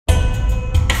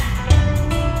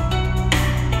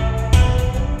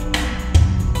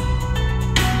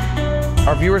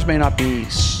Our viewers may not be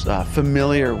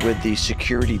familiar with the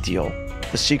security deal,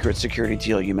 the secret security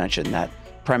deal you mentioned that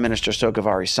Prime Minister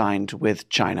Sogavari signed with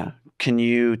China. Can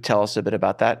you tell us a bit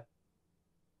about that?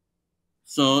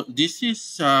 So this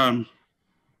is a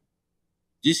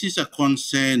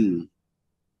concern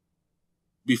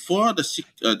before the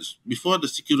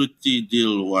security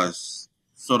deal was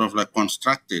sort of like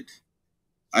constructed.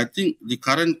 I think the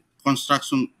current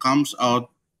construction comes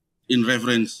out in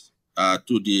reference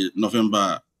to the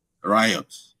November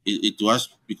riots. It was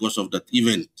because of that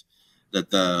event that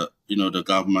the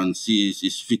government sees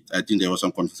is fit. I think there was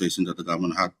some conversation that the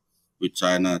government had with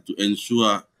China to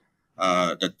ensure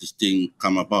that this thing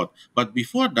come about. But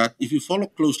before that, if you follow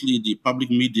closely the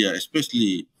public media,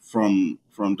 especially from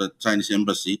the Chinese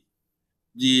embassy,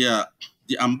 the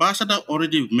ambassador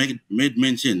already made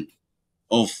mention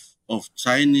of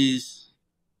Chinese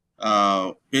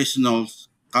personals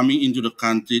coming into the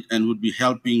country and would be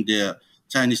helping their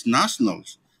Chinese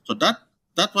nationals. So that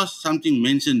was something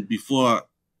mentioned before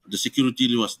the security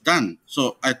deal was done.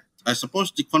 So I suppose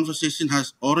the conversation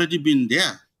has already been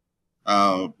there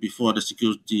before the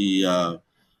security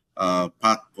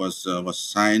pact was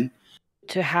signed.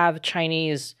 To have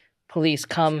Chinese police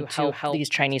come to help these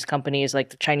Chinese companies, like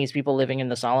the Chinese people living in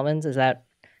the Solomons, is that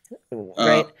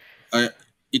right?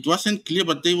 It wasn't clear,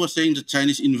 but they were saying the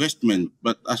Chinese investment.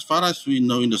 But as far as we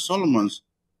know, in the Solomons,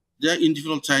 there are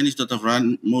individual Chinese that have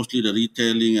run mostly the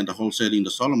retailing and the wholesaling in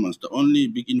the Solomons. The only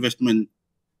big investment,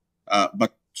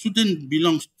 but shouldn't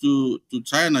belongs to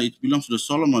China, it belongs to the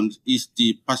Solomons, is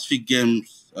the Pacific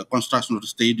Games construction of the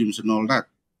stadiums and all that.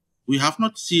 We have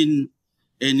not seen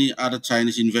any other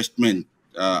Chinese investment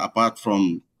apart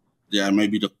from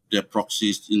maybe their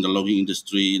proxies in the logging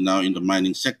industry, now in the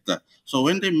mining sector. So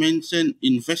when they mention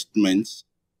investments,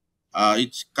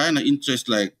 it's kind of interest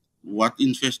like, what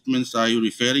investments are you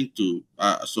referring to?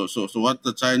 So what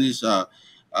the Chinese are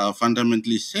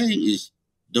fundamentally saying is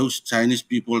those Chinese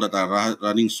people that are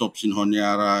running shops in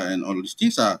Honiara and all these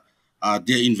things are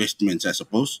their investments, I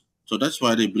suppose. So that's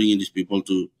why they bring in these people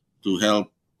to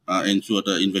help ensure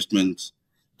the investments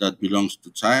that belongs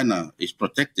to China is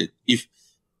protected.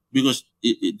 Because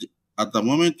at the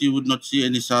moment, you would not see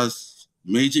any such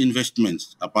major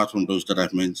investments apart from those that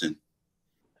I've mentioned.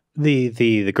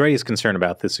 The greatest concern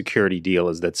about the security deal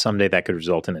is that someday that could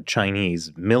result in a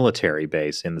Chinese military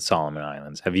base in the Solomon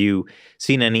Islands. Have you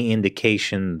seen any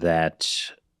indication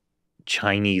that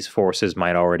Chinese forces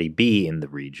might already be in the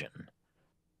region?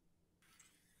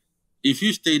 If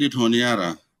you stated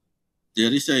Honiara,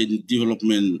 there is a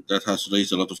development that has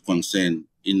raised a lot of concern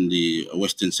in the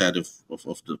western side of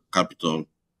the capital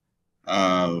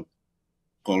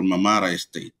called Mamara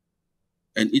Estate.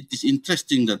 And it is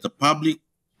interesting that the public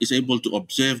is able to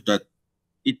observe that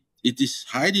it is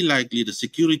highly likely the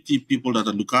security people that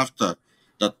look after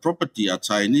that property are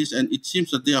Chinese, and it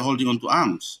seems that they are holding on to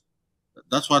arms.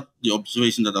 That's what the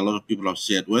observation that a lot of people have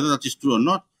said. Whether that is true or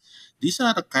not, these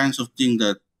are the kinds of things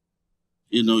that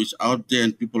is out there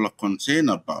and people are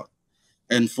concerned about.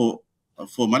 And for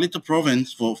Malaita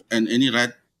Province, and any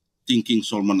right-thinking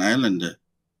Solomon Islander,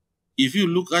 if you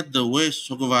look at the way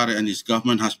Sogavari and his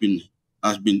government has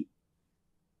been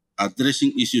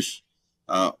addressing issues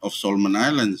of Solomon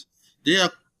Islands, they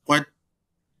are quite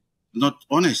not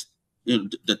honest.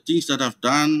 The things that have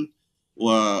done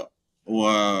were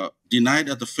denied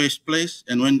at the first place,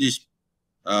 and when these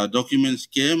documents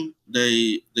came,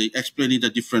 they explained it a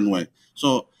different way.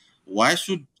 So why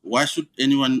should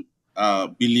anyone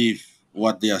believe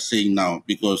what they are saying now?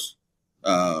 Because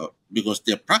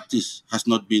their practice has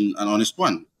not been an honest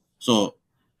one. So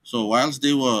whilst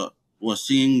they were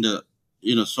singing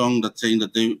the song that saying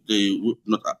that they would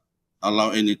not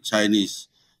allow any Chinese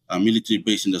military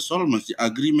base in the Solomons, the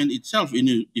agreement itself,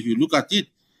 if you look at it,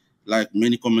 like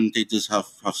many commentators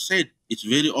have said, it's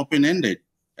very open-ended.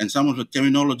 And some of the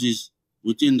terminologies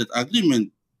within that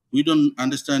agreement, we don't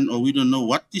understand, or we don't know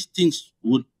what these things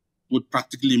would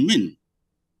practically mean.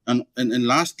 And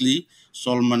lastly,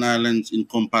 Solomon Islands, in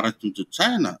comparison to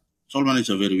China, Solomon is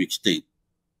a very weak state.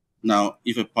 Now,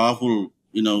 if a powerful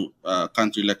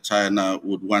country like China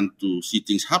would want to see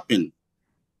things happen,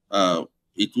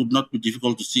 it would not be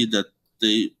difficult to see that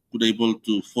they could able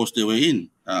to force their way in,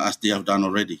 as they have done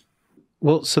already.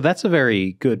 Well, so that's a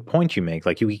very good point you make.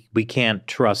 Like, we can't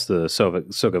trust the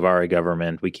Sogavari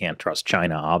government. We can't trust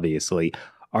China, obviously.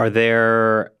 Are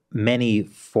there many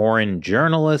foreign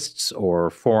journalists or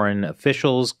foreign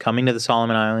officials coming to the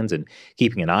Solomon Islands and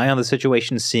keeping an eye on the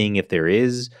situation, seeing if there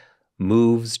is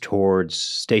moves towards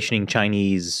stationing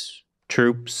Chinese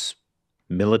troops,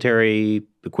 military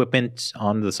equipment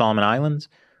on the Solomon Islands?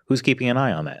 Who's keeping an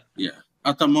eye on that? Yeah.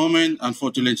 At the moment,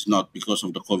 unfortunately, it's not because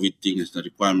of the COVID thing. It's the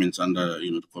requirements under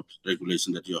the COVID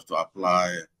regulation that you have to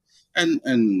apply, and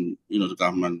the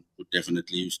government would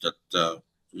definitely use that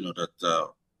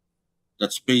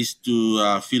that space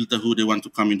to filter who they want to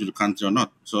come into the country or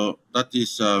not. So that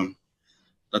is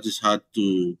hard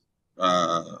to.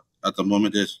 At the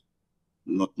moment, there's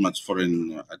not much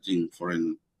foreign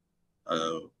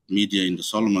media in the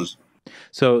Solomons.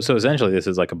 So essentially, this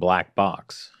is like a black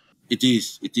box. It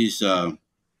is a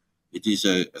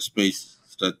space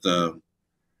that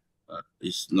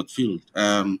is not filled.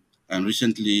 And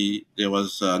recently there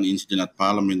was an incident at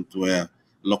Parliament where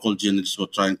local journalists were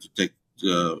trying to take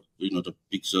the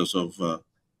pictures of the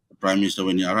Prime Minister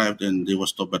when he arrived, and they were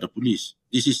stopped by the police.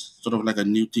 This is sort of like a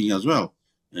new thing as well.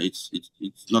 It's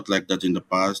not like that in the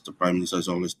past. The Prime Minister is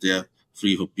always there,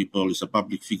 free for people. He's a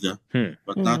public figure.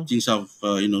 But now things have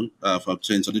have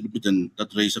changed a little bit, and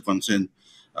that raised a concern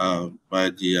by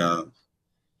the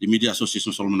Media Association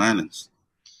of Solomon Islands.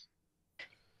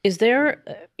 Is there,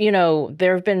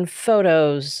 there have been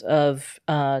photos of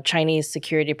Chinese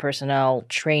security personnel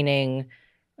training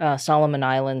Solomon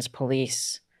Islands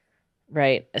police,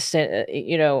 right?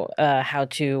 How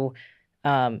to,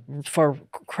 for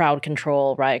crowd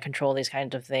control, riot control, these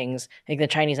kinds of things. I think the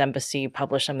Chinese embassy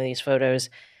published some of these photos.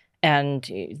 And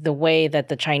the way that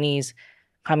the Chinese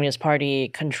Communist Party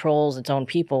controls its own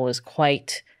people is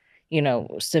quite,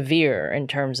 severe in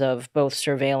terms of both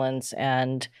surveillance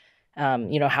and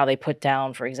how they put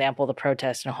down, for example, the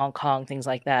protests in Hong Kong, things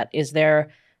like that. Is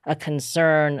there a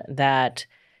concern that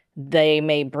they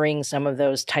may bring some of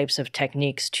those types of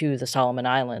techniques to the Solomon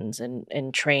Islands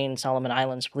and train Solomon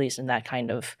Islands police in that kind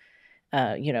of,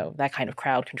 that kind of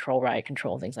crowd control, riot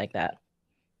control, things like that?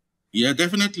 Yeah,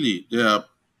 definitely. There are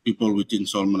people within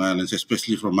Solomon Islands,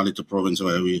 especially from Malaita Province,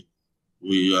 where we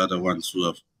are the ones who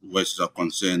have voiced our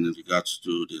concern in regards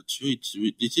to the streets.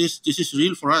 This is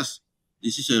real for us.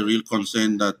 This is a real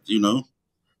concern that,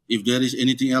 if there is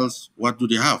anything else, what do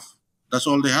they have? That's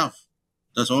all they have.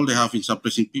 That's all they have in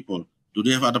suppressing people. Do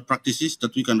they have other practices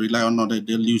that we can rely on, or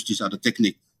they'll use this other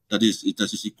technique that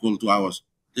is equal to ours?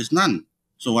 There's none.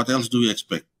 So what else do we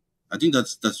expect? I think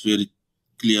that's very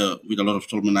clear with a lot of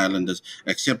Solomon Islanders,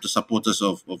 except the supporters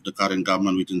of the current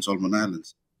government within Solomon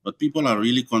Islands. But people are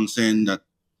really concerned that,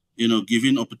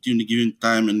 giving opportunity, giving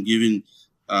time, and giving,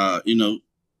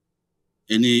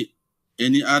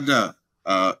 any other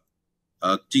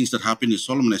things that happen in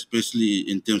Solomon, especially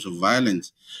in terms of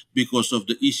violence, because of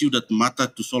the issue that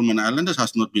mattered to Solomon Islanders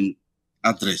has not been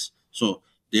addressed. So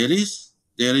there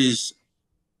is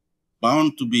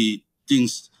bound to be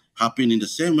things happen in the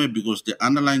same way because the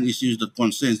underlying issues that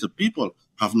concerns the people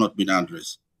have not been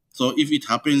addressed. So if it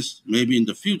happens maybe in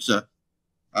the future,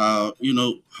 how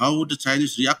would the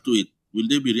Chinese react to it? Will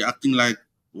they be reacting like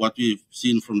what we've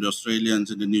seen from the Australians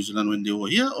and the New Zealand when they were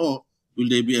here, or will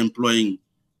they be employing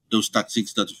those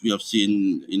tactics that we have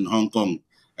seen in Hong Kong?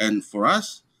 And for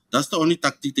us, that's the only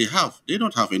tactic they have. They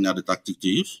don't have any other tactic to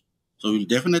use. So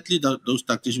definitely those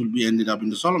tactics will be ended up in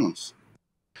the Solomons.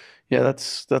 Yeah,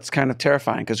 that's kind of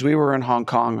terrifying because we were in Hong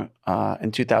Kong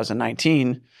in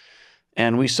 2019,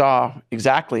 and we saw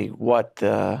exactly what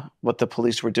the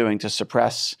police were doing to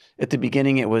suppress. At the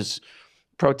beginning, it was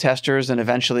protesters, and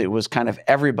eventually it was kind of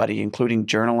everybody, including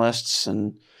journalists,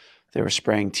 and they were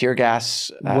spraying tear gas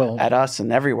at us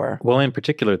and everywhere. Well, in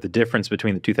particular, the difference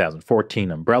between the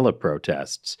 2014 umbrella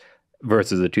protests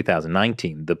versus the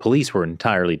 2019, the police were an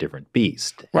entirely different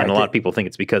beast. Right. And a lot of people think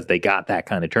it's because they got that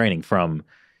kind of training from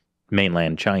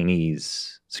mainland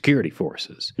Chinese security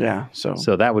forces. Yeah.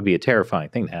 So that would be a terrifying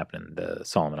thing to happen in the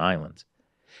Solomon Islands.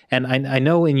 And I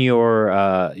know in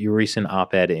your recent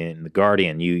op-ed in The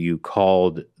Guardian, you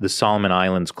called the Solomon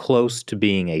Islands close to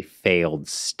being a failed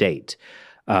state.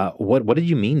 What did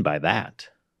you mean by that?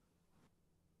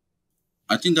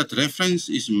 I think that reference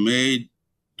is made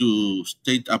to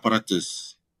state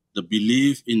apparatus, the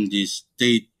belief in the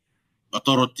state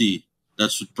authority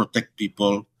that should protect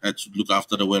people and should look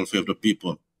after the welfare of the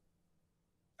people.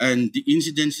 And the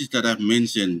incidences that I've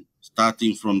mentioned,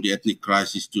 starting from the ethnic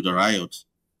crisis to the riots,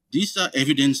 these are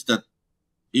evidence that,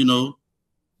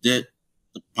 the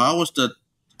powers that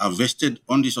are vested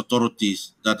on these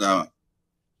authorities that are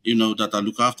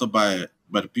looked after by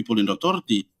the people in the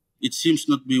authority, it seems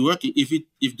not to be working.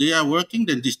 If they are working,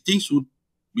 then these things would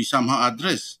be somehow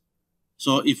addressed.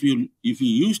 So if you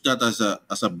use that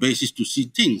as a basis to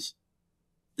see things,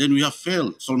 then we have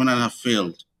failed. Solomon Islands have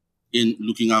failed in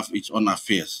looking after its own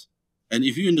affairs. And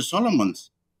if you're in the Solomons,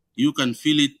 you can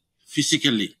feel it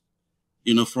physically,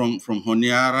 from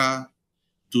Honiara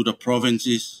to the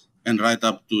provinces and right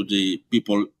up to the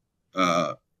people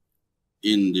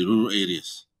in the rural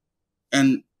areas.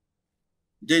 And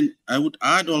then I would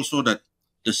add also that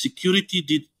the security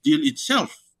deal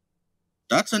itself,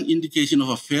 that's an indication of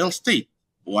a failed state.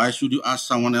 Why should you ask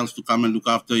someone else to come and look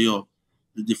after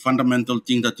the fundamental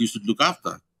thing that you should look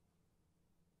after?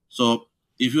 So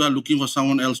if you are looking for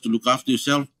someone else to look after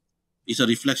yourself, it's a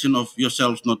reflection of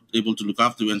yourself not able to look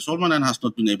after you. And Solomon has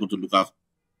not been able to look after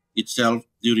itself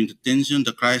during the tension,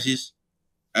 the crisis,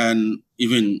 and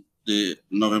even the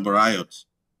November riots.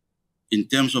 In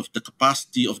terms of the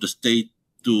capacity of the state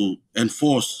to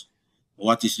enforce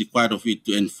what is required of it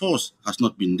to enforce has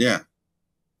not been there.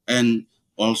 And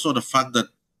also the fact that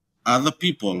other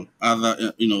people,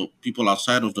 people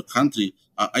outside of the country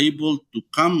are able to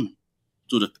come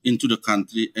into the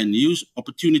country and use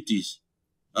opportunities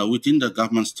within the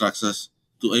government structures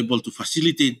to able to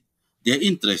facilitate their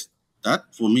interest.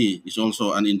 That, for me, is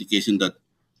also an indication that,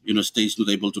 states not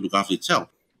able to look after itself.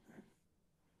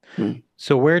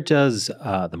 So where does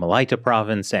the Malaita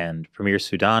Province and Premier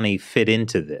Suidani fit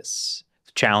into this,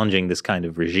 challenging this kind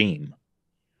of regime?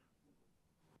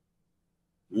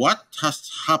 What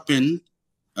has happened,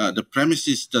 the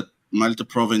premises that Malaita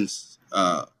Province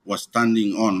was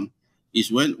standing on,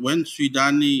 is when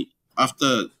Suidani,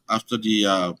 after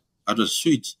the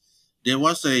switch, there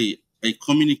was a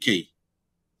communique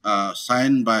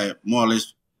signed by more or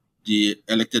less the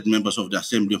elected members of the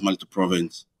Assembly of Malaita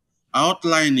Province,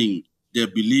 outlining their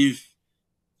belief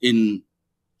in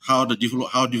how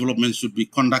development should be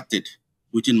conducted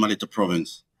within Malaita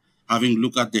Province, having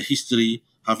looked at the history,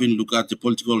 having looked at the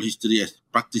political history as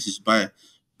practices by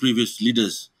previous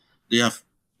leaders. They have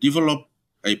developed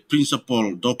a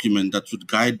principle document that should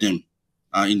guide them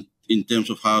in terms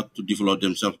of how to develop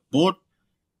themselves, both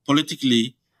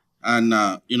politically and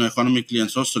economically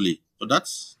and socially. So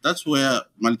that's where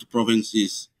Malaita Province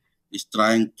is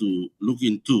trying to look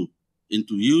into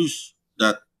use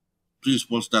that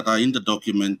principles that are in the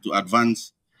document to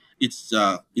advance its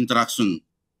interaction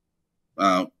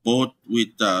both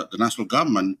with the national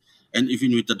government and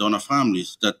even with the donor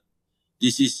families, that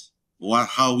this is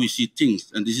how we see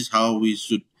things, and this is how we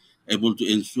should able to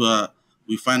ensure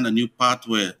we find a new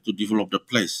pathway to develop the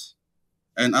place.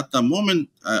 And at the moment,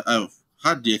 I've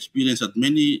had the experience that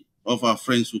many of our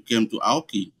friends who came to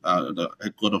Auki, the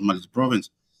headquarters of Malaita Province,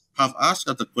 have asked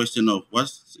the question of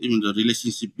what's even the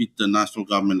relationship with the national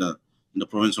government and the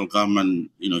provincial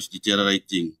government, is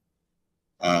deteriorating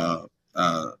a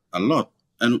lot.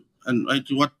 And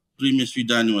to what Premier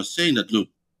Suidani was saying, that look,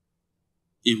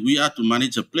 if we are to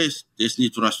manage a place, there's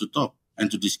need for us to talk and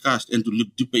to discuss and to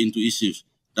look deeper into issues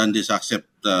than just accept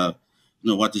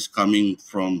what is coming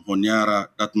from Honiara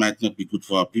that might not be good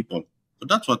for our people. So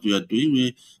that's what we are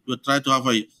doing. We try to have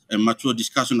a mature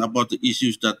discussion about the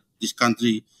issues that this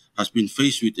country has been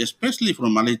faced with, especially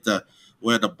from Malaita,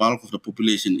 where the bulk of the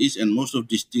population is, and most of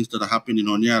these things that are happening in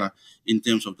Honiara in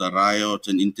terms of the riots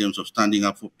and in terms of standing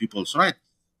up for people's rights,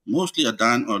 mostly are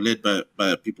done or led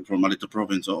by people from Malaita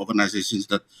Province or organizations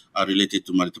that are related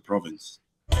to Malaita Province.